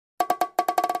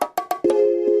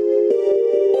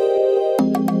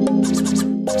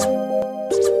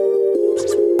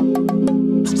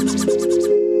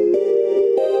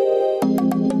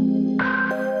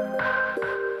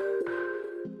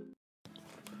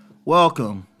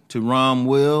Welcome to Rom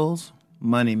Wills,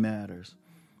 Money Matters.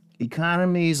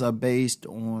 Economies are based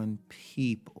on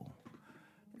people.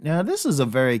 Now, this is a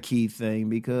very key thing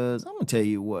because I'm going to tell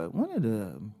you what, one of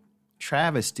the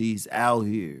travesties out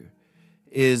here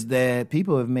is that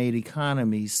people have made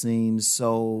economies seem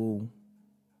how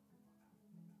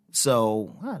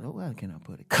can I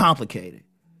put it? Complicated.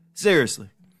 Seriously.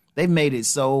 They've made it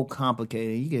so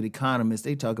complicated. You get economists,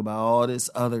 they talk about all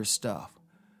this other stuff.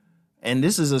 And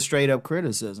this is a straight up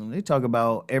criticism. They talk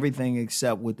about everything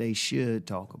except what they should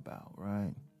talk about,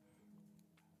 right?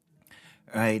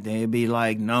 Right? They'd be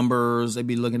like numbers. They'd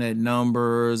be looking at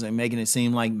numbers and making it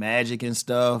seem like magic and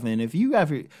stuff. And if you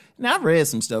ever, now I've read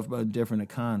some stuff about different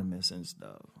economists and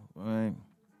stuff, right?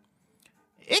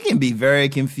 It can be very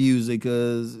confusing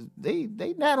because they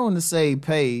not on the same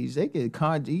page.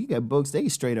 You got books, they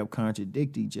straight up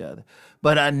contradict each other.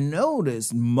 But I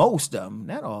noticed most of them,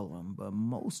 not all of them, but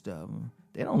most of them,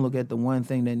 they don't look at the one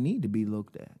thing that need to be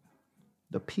looked at.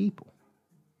 The people.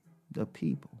 The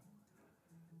people.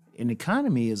 An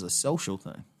economy is a social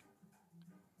thing.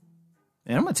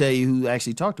 And I'm going to tell you who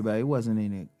actually talked about it. It wasn't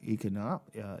an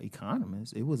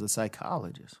economist. It was a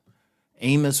psychologist.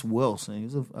 Amos Wilson.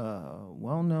 He's a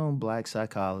well-known black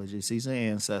psychologist. He's an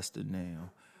ancestor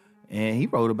now. And he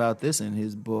wrote about this in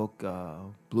his book,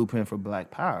 Blueprint for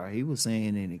Black Power. He was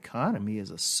saying an economy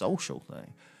is a social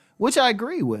thing, which I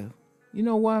agree with. You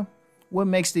know what? What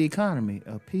makes the economy?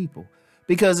 People.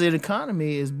 Because an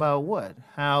economy is about what?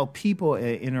 How people are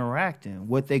interacting,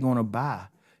 what they're going to buy.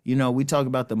 You know, we talk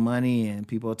about the money and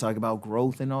people talk about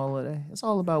growth and all of that. It's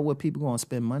all about what people are going to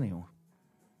spend money on.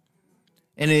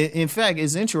 And in fact,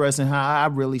 it's interesting how I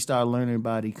really started learning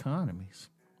about economies.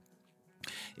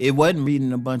 It wasn't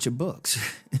reading a bunch of books,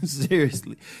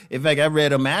 seriously. In fact, I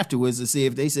read them afterwards to see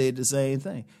if they said the same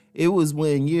thing. It was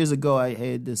when years ago I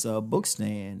had this book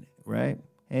stand, right?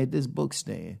 I had this book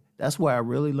stand. That's where I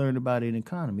really learned about an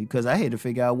economy because I had to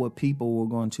figure out what people were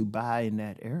going to buy in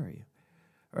that area,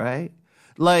 right?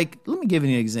 Like, let me give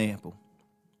you an example.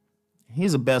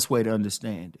 Here's the best way to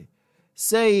understand it.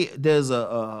 Say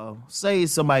say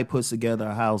somebody puts together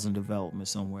a housing development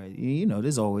somewhere. You know,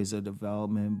 there's always a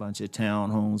development, a bunch of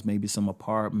townhomes, maybe some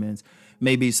apartments,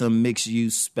 maybe some mixed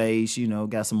use space, you know,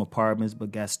 got some apartments,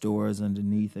 but got stores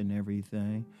underneath and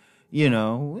everything. You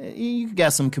know, you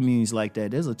got some communities like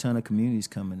that. There's a ton of communities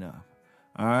coming up.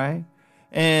 All right.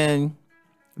 And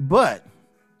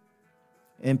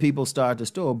people start the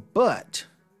store, but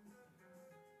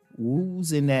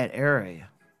who's in that area?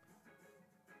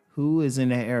 Who is in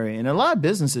that area? And a lot of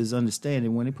businesses understand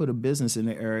that when they put a business in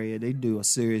the area, they do a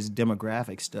serious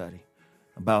demographic study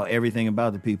about everything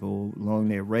about the people along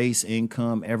their race,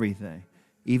 income, everything,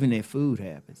 even their food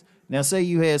habits. Now, say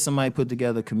you had somebody put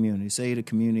together a community. Say the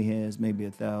community has maybe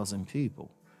 1,000 people,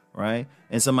 right?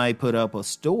 And somebody put up a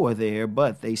store there,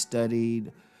 but they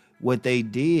studied. What they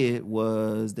did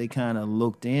was they kind of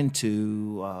looked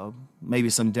into maybe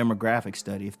some demographic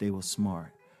study if they were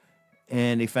smart.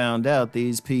 And they found out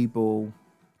these people,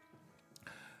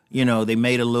 you know, they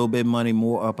made a little bit of money,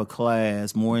 more upper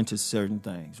class, more into certain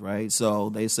things, right? So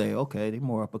they say, okay, they're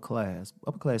more upper class.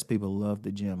 Upper class people love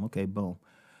the gym. Okay, boom.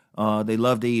 They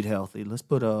love to eat healthy. Let's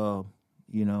put one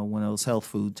of those health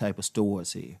food type of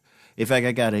stores here. In fact,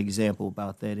 I got an example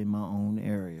about that in my own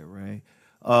area, right?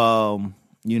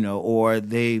 Or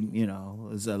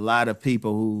there's a lot of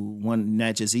people who want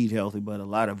not just eat healthy, but a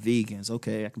lot of vegans.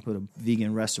 Okay, I can put a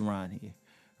vegan restaurant here,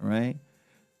 right?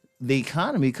 The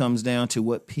economy comes down to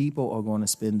what people are going to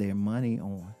spend their money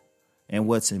on and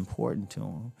what's important to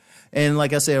them. And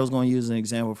like I said, I was going to use an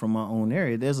example from my own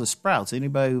area. There's a Sprouts.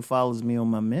 Anybody who follows me on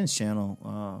my men's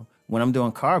channel, when I'm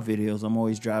doing car videos, I'm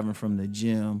always driving from the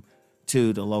gym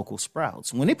to the local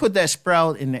Sprouts. When they put that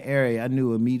Sprout in the area, I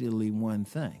knew immediately one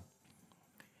thing.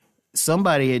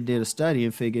 Somebody had did a study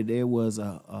and figured there was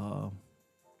a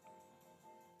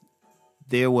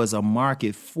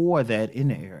market for that in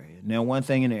the area. Now, one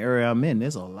thing in the area I'm in,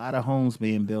 there's a lot of homes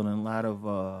being built and a lot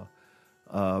of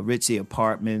ritzy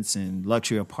apartments and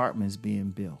luxury apartments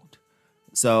being built.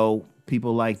 So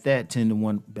people like that tend to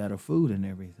want better food and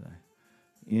everything,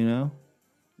 you know?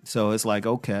 So it's like,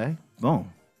 okay,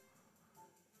 boom.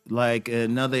 Like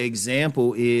another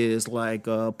example is like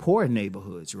poor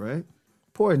neighborhoods, right?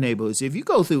 Poor neighborhoods. If you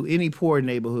go through any poor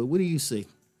neighborhood, what do you see?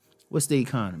 What's the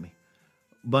economy?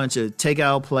 Bunch of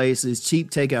takeout places, cheap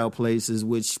takeout places,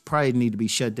 which probably need to be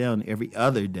shut down every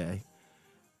other day.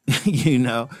 You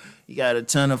know, you got a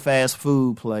ton of fast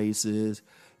food places.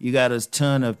 You got a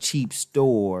ton of cheap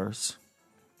stores,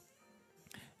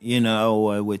 you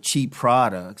know, with cheap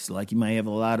products. Like you might have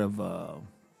a lot of,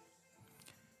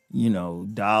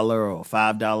 $1 or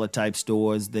 $5 type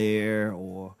stores there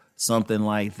or something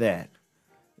like that,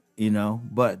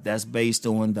 but that's based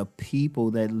on the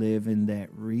people that live in that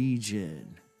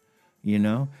region,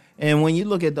 And when you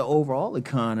look at the overall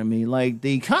economy, like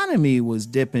the economy was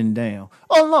dipping down.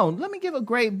 Oh, no, let me give a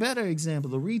better example.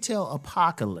 The retail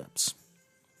apocalypse.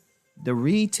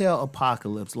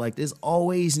 Like there's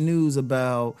always news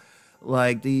about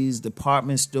like these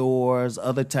department stores,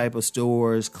 other type of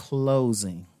stores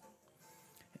closing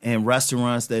and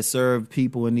restaurants that serve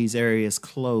people in these areas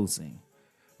closing,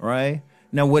 right?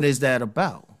 Now, what is that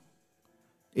about?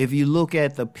 If you look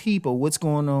at the people, what's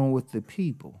going on with the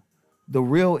people? The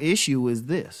real issue is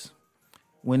this.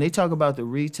 When they talk about the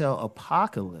retail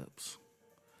apocalypse,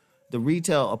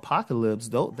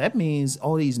 though, that means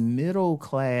all these middle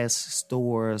class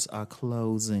stores are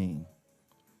closing.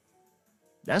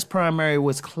 That's primarily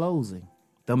what's closing.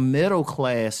 The middle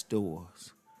class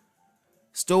stores.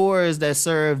 Stores that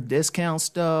serve discount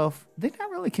stuff, they're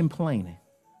not really complaining.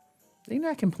 They're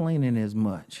not complaining as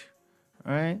much,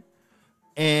 right?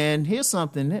 And here's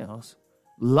something else.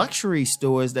 Luxury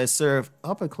stores that serve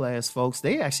upper class folks,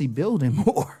 they actually building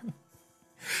more.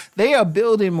 They are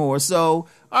building more. So,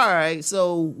 all right.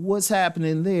 So what's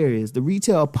happening there is the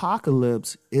retail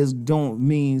apocalypse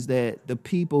means that the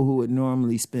people who would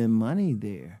normally spend money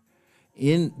there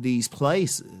in these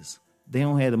places, they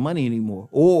don't have the money anymore,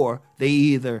 or they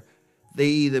either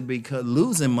because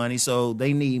losing money, so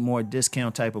they need more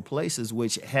discount type of places,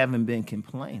 which haven't been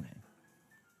complaining,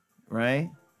 right?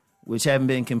 Which haven't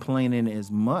been complaining as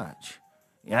much.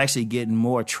 You're actually getting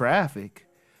more traffic.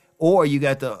 Or you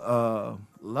got the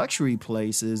luxury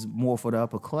places more for the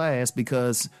upper class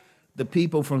because the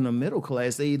people from the middle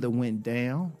class, they either went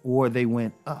down or they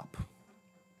went up.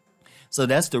 So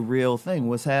that's the real thing.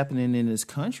 What's happening in this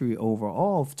country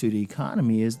overall to the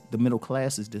economy is the middle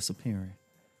class is disappearing,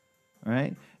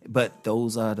 right? But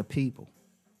those are the people.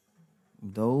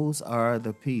 Those are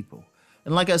the people.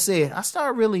 And like I said, I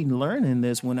started really learning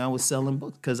this when I was selling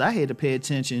books because I had to pay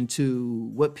attention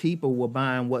to what people were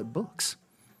buying what books.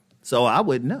 So I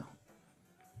would know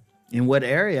in what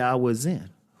area I was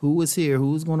in, who was here,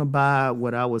 who was going to buy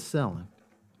what I was selling.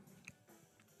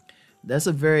 That's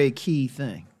a very key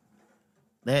thing.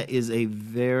 That is a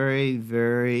very,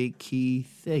 very key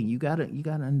thing. You gotta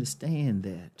understand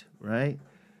that, right?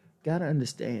 Gotta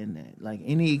understand that. Like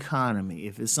any economy,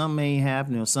 if it's something ain't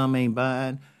happening or something ain't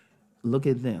buying, look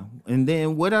at them. And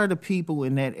then what are the people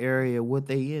in that area, what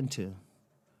they into?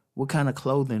 What kind of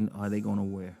clothing are they going to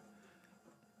wear?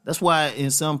 That's why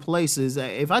in some places,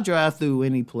 if I drive through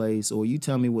any place or you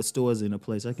tell me what stores in a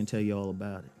place, I can tell you all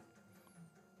about it.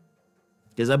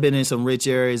 Because I've been in some rich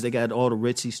areas. They got all the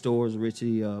richy stores,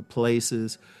 richy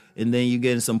places. And then you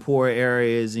get in some poor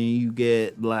areas and you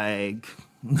get like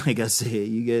I said,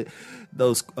 you get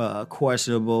those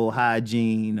questionable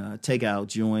hygiene takeout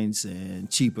joints and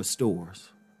cheaper stores.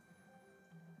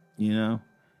 You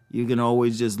can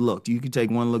always just look. You can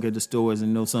take one look at the stores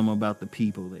and know something about the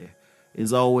people there.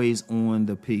 It's always on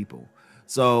the people.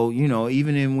 So,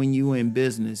 even when you in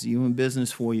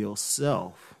business for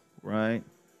yourself, right?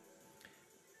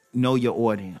 Know your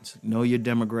audience, know your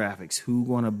demographics, who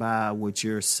going to buy what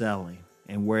you're selling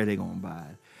and where they going to buy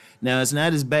it. Now, it's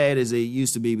not as bad as it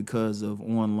used to be because of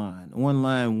online.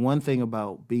 Online, one thing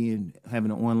about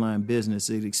having an online business,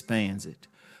 it expands it.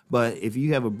 But if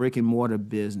you have a brick and mortar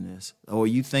business or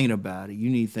you think about it, you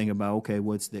need to think about, okay,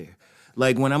 what's there?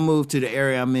 Like when I moved to the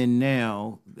area I'm in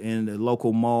now, in the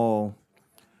local mall,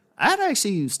 I'd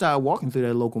actually start walking through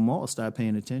that local mall, start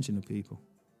paying attention to people.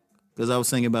 Because I was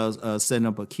thinking about setting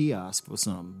up a kiosk for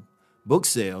some book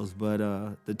sales. But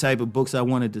the type of books I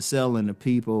wanted to sell and the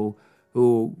people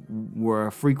who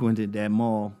were frequented that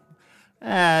mall,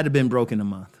 I'd have been broke in a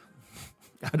month.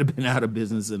 I'd have been out of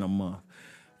business in a month.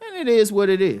 And it is what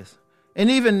it is. And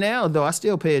even now, though, I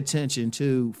still pay attention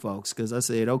to folks because I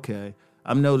said, okay,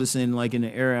 I'm noticing like in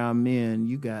the area I'm in,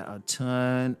 you got a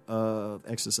ton of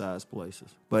exercise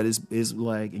places, but it's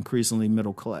like increasingly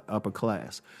upper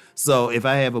class. So if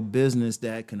I have a business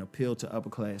that can appeal to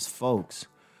upper class folks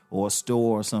or a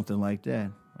store or something like that,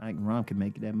 Rom can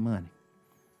make that money.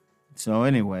 So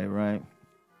anyway, right?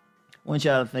 I want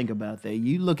y'all to think about that.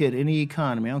 You look at any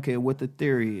economy, I don't care what the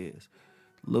theory is,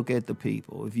 look at the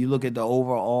people. If you look at the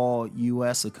overall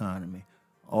U.S. economy,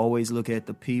 always look at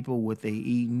the people, what they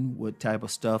eating, what type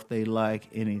of stuff they like,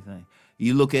 anything.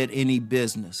 You look at any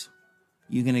business,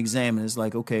 you can examine. It's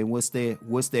like, okay, what's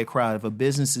their crowd? If a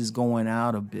business is going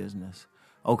out of business,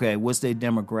 okay, what's their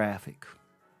demographic?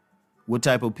 What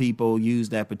type of people use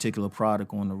that particular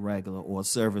product on the regular or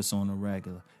service on the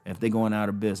regular? If they're going out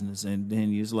of business, and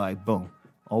then it's like, boom,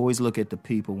 Always look at the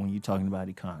people when you're talking about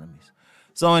economies.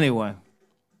 So anyway,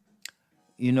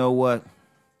 you know what?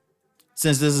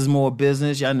 Since this is more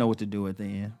business, y'all know what to do at the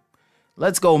end.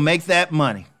 Let's go make that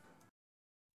money.